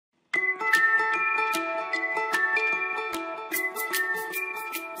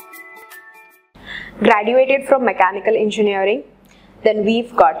graduated from mechanical engineering, then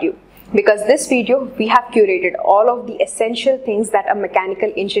we've got you. Because this video, we have curated all of the essential things that a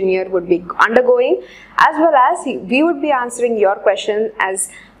mechanical engineer would be undergoing, as well as we would be answering your question as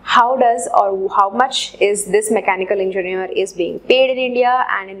how does or how much is this mechanical engineer is being paid in India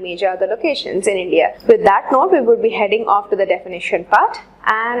and in major other locations in India. With that note, we would be heading off to the definition part,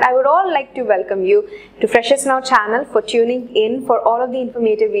 and I would all like to welcome you to Freshers Now channel for tuning in for all of the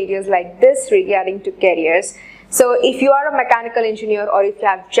informative videos like this regarding to careers. So if you are a mechanical engineer or if you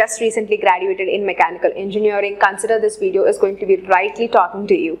have just recently graduated in mechanical engineering, consider this video is going to be rightly talking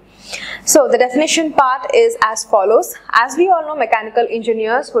to you. So the definition part is as follows. As we all know, mechanical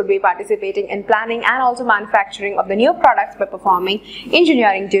engineers would be participating in planning and also manufacturing of the new products by performing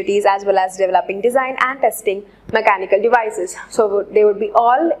engineering duties as well as developing, design and testing mechanical devices. So they would be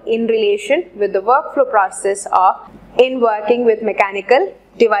all in relation with the workflow process of working with mechanical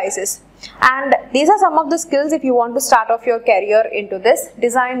devices. And these are some of the skills if you want to start off your career into this: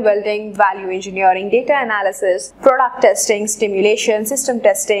 design, welding, value engineering, data analysis, product testing, simulation, system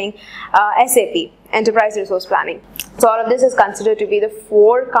testing, SAP, enterprise resource planning. So all of this is considered to be the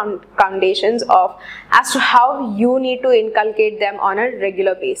four foundations of as to how you need to inculcate them on a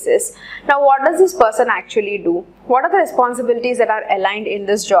regular basis. Now, what does this person actually do? What are the responsibilities that are aligned in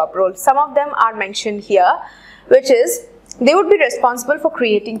this job role? Some of them are mentioned here, which is they would be responsible for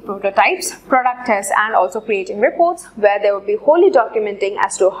creating prototypes, product tests, and also creating reports where they would be wholly documenting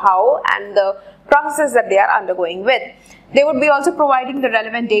as to how and the processes that they are undergoing with. They would be also providing the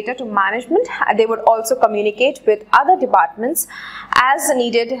relevant data to management. They would also communicate with other departments as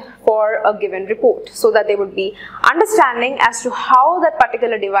needed for a given report, so that they would be understanding as to how that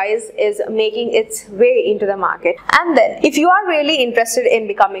particular device is making its way into the market. And then if you are really interested in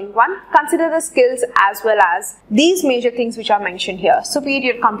becoming one, consider the skills as well as these major things which are mentioned here: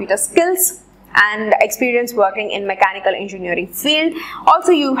 superior computer skills and experience working in mechanical engineering field.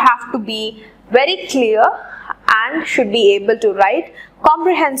 Also, you have to be very clear and should be able to write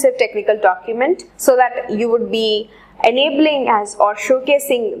comprehensive technical document, so that you would be enabling as or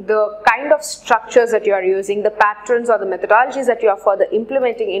showcasing the kind of structures that you are using, the patterns or the methodologies that you are further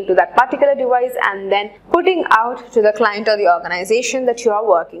implementing into that particular device, and then putting out to the client or the organization that you are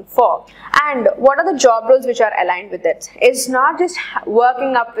working for. And what are the job roles which are aligned with it? It's not just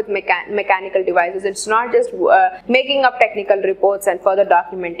working up with mechanical devices, it's not just making up technical reports and further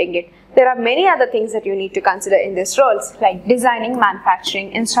documenting it. There are many other things that you need to consider in these roles, like designing,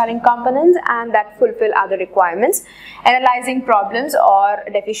 manufacturing, installing components and that fulfill other requirements, analyzing problems or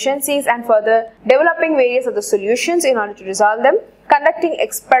deficiencies and further developing various other solutions in order to resolve them, conducting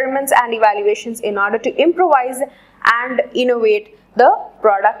experiments and evaluations in order to improvise and innovate the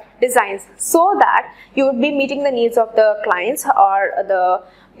product designs, so that you would be meeting the needs of the clients or the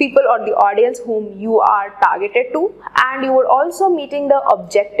people or the audience whom you are targeted to, and you would also meeting the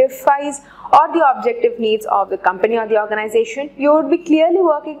objectives or the objective needs of the company or the organization. You would be clearly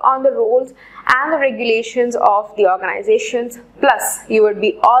working on the roles and the regulations of the organizations, plus you would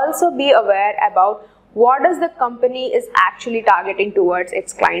be also be aware about what does the company is actually targeting towards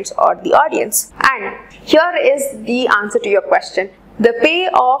its clients or the audience. And here is the answer to your question. The pay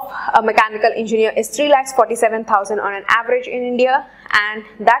of a mechanical engineer is 3,47,000 on an average in India, and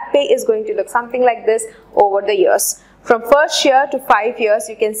that pay is going to look something like this over the years. From first year to 5 years,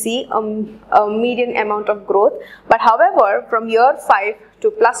 you can see a median amount of growth, but however, from year 5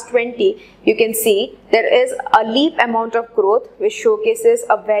 to plus 20, you can see there is a leap amount of growth which showcases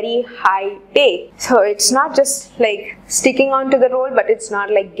a very high pay. So it's not just like sticking on to the role, but it's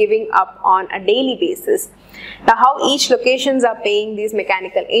not like giving up on a daily basis. Now, how each locations are paying these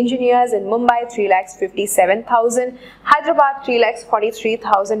mechanical engineers: in Mumbai 3,57,000, Hyderabad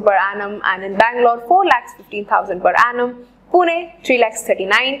 3,43,000 per annum, and in Bangalore 4,15,000 per annum, Pune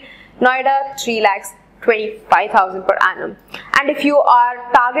 3,39,000, Noida 3,25,000 per annum. And if you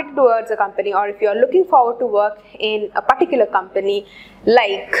are targeted towards a company, or if you are looking forward to work in a particular company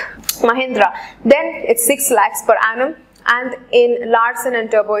like Mahindra, then it's 6 lakhs per annum, and in Larsen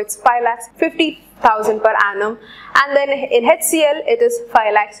and Turbo it's 5,50,000 per annum, and then in HCL it is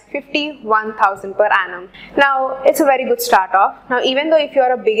 5,51,000 per annum. Now, it's a very good start off. Now, even though if you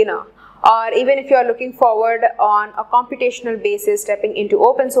are a beginner, or even if you are looking forward on a computational basis, stepping into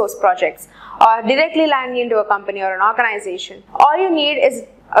open source projects or directly landing into a company or an organization, all you need is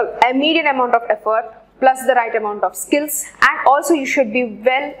a median amount of effort plus the right amount of skills, and also you should be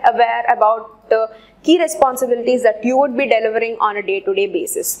well aware about the key responsibilities that you would be delivering on a day-to-day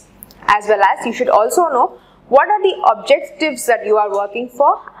basis, as well as you should also know what are the objectives that you are working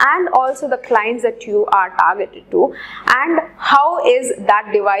for, and also the clients that you are targeted to, and how is that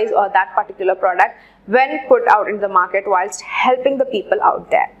device or that particular product when put out in the market whilst helping the people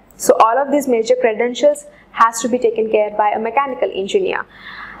out there. So all of these major credentials has to be taken care by a mechanical engineer.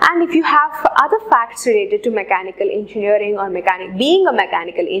 And if you have other facts related to mechanical engineering or being a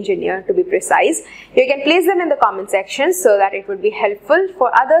mechanical engineer to be precise, you can place them in the comment section so that it would be helpful for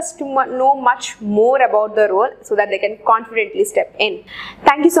others to know much more about the role so that they can confidently step in.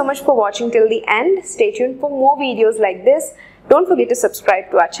 Thank you so much for watching till the end. Stay tuned for more videos like this. Don't forget to subscribe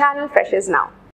to our channel, Freshers Now.